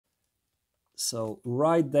So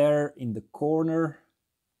right there in the corner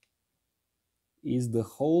is the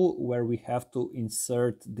hole where we have to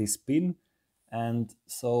insert this pin. And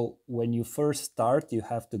so when you first start, you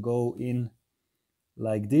have to go in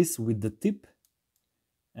like this with the tip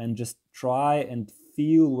and just try and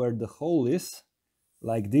feel where the hole is,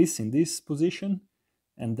 like this, in this position,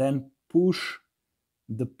 and then push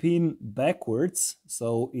the pin backwards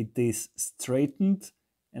so it is straightened,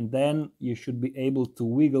 and then you should be able to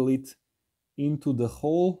wiggle it into the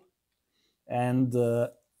hole and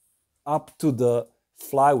up to the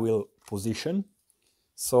flywheel position.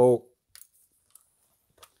 So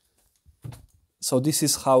this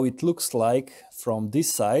is how it looks like from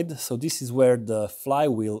this side. So this is where the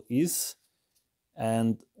flywheel is,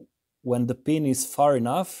 and when the pin is far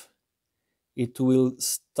enough, it will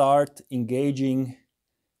start engaging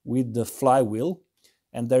with the flywheel,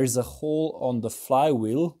 and there is a hole on the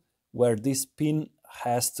flywheel where this pin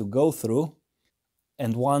has to go through,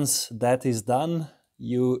 and once that is done,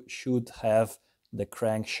 you should have the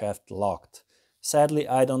crankshaft locked. Sadly,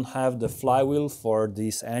 I don't have the flywheel for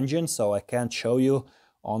this engine, so I can't show you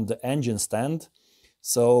on the engine stand.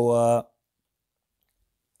 So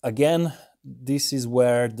again, this is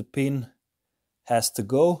where the pin has to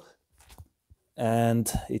go,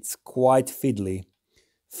 and it's quite fiddly.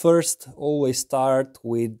 First, always start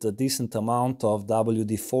with a decent amount of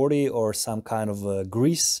WD-40 or some kind of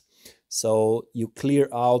grease, so you clear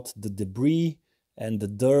out the debris and the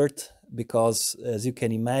dirt, because as you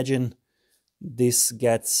can imagine, this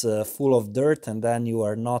gets full of dirt, and then you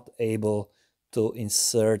are not able to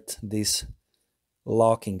insert this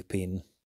locking pin.